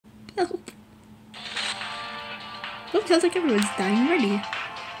Help. Oh, sounds like everyone's dying already.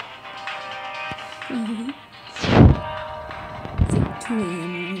 It's like 2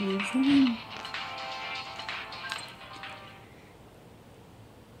 a.m. already.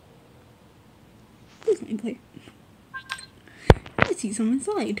 Please let me play. I can see someone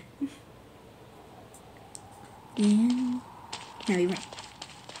slide. And now you're right.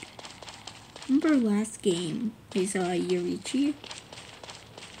 Remember last game I saw Yurichi?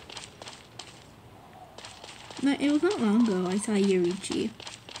 No, it was not long ago I saw Yurichi.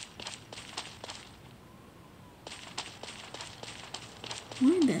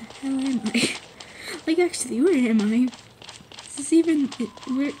 Where the hell am I? Like, actually, where am I? Is this even...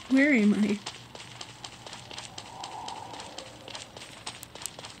 Where am I?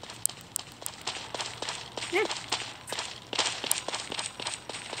 Yeah.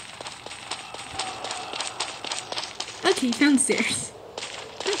 Okay, downstairs.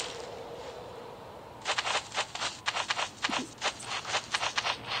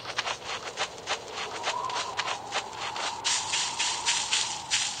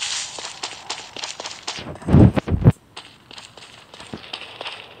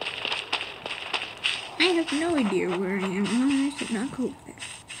 I have no idea where I am. I should not go there.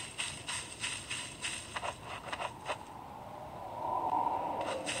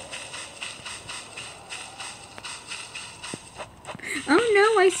 Oh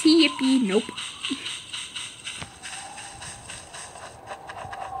no, I see Yippee. Nope.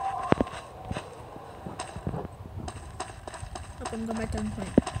 I'm going back down point.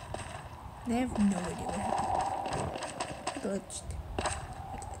 I have no idea what happened. I glitched.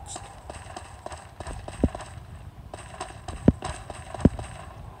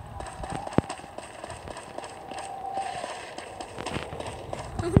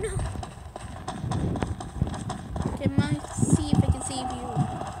 Oh no! Can I see if I can save you?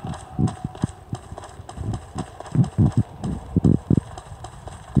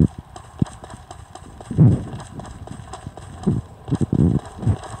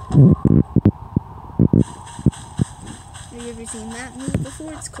 Have you ever seen that move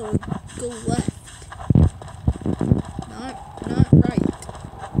before? It's called go left. Not right.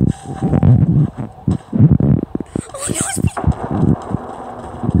 Oh no, it's me! Oh no!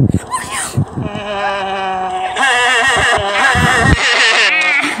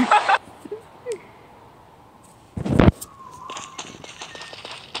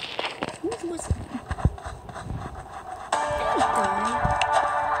 Who's whistling? Don't die.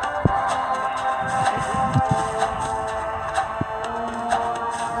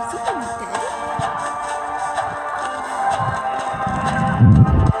 Is he even dead?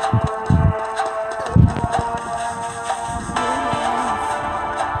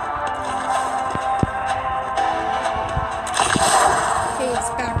 Okay, it's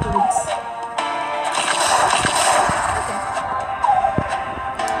backwards. Okay.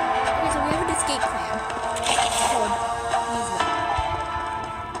 Okay, so we have an escape plan. It's called Evad.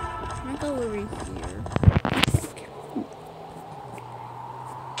 I'm gonna go over here.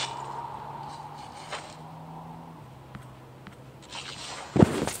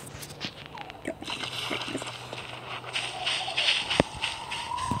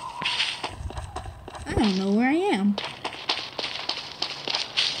 I don't know where I am.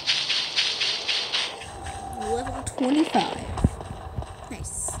 Level 25.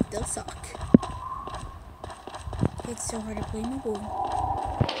 Nice. Still suck. It's so hard to play mobile.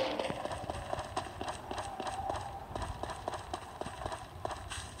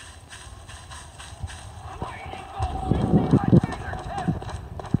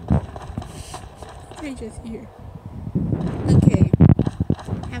 I just hear. Okay.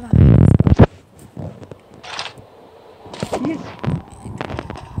 Have a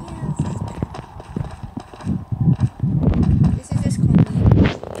This is just called me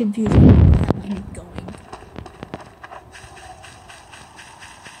confusing where I'm going.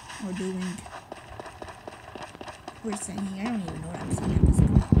 Or doing. We're saying, I don't even know what I'm saying at this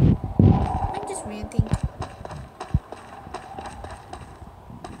point. I'm just ranting.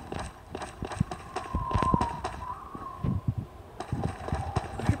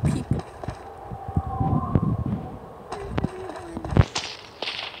 Where are people?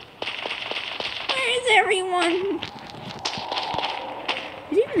 Where is everyone?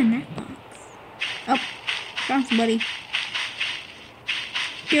 There's even a map box. Oh, found somebody.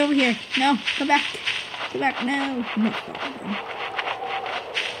 Get over here. No, come back. Come back. No. No.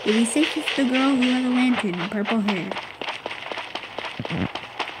 You'll be safe with the girl who has a lantern and purple hair.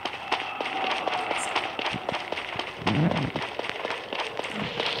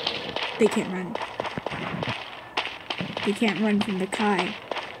 They can't run. They can't run from the Kai.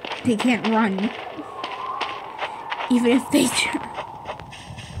 They can't run. Even if they try.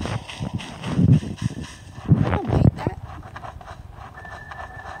 I don't like that.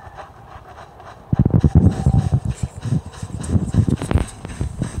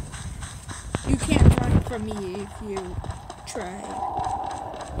 You can't run from me if you try.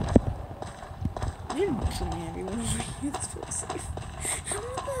 You're not showing everyone over here. This feels safe. How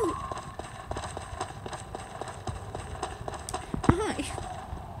about? Hi.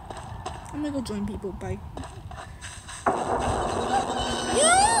 I'm gonna go join people. Bye.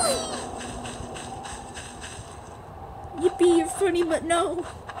 Yippee, you're funny, but no.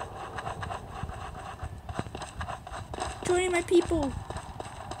 Joining my people.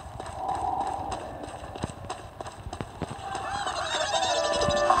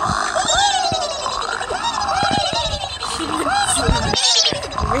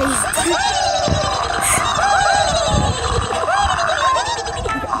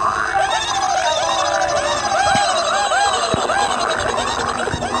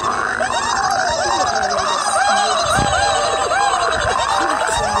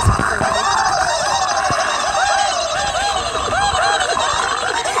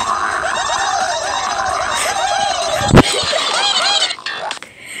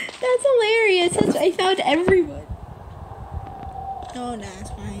 That's hilarious. I found everyone. Oh, that's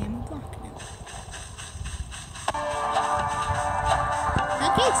why I am blocked now.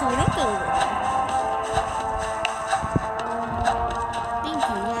 Okay, so we don't go over there. Thank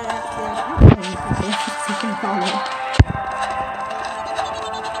you. Well, actually, I'm going to people if you can follow.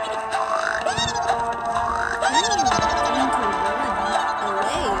 I'm going to run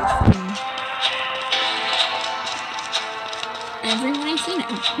away from everyone I see now.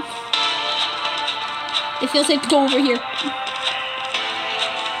 It feels safe to go over here.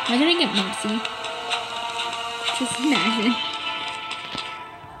 Why did I get Mercy? Just imagine.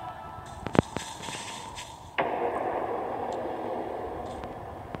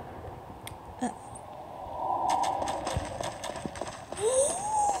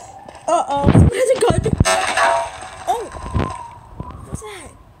 Uh-oh. Someone has a gun. Oh. What's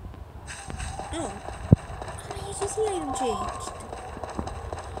that? Oh. How did you just see item changed?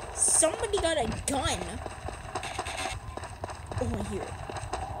 Somebody got a gun. Oh, I hear it.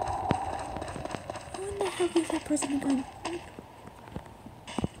 Who in the hell gave that person a gun?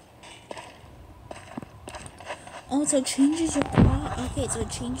 Oh, so it changes your okay, so it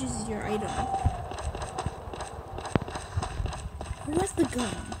changes your item. Who has the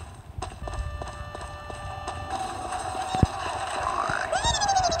gun?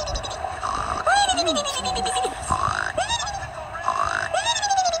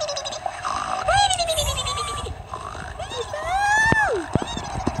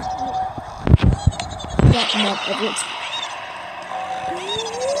 No, everyone's...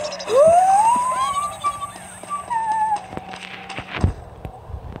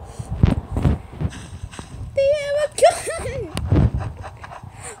 They have a gun!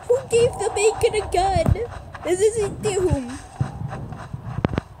 Who gave the bacon a gun? This isn't Doom.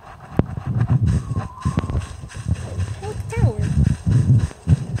 Oh, the tower.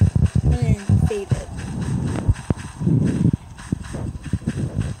 And faded.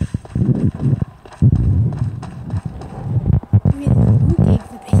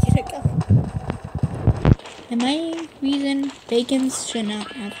 Am I reason bacons should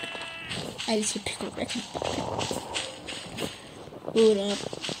not have... I just should pickle bacon. Hold up.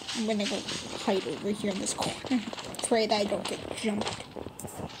 I'm gonna go hide over here in this corner. Pray that I don't get jumped.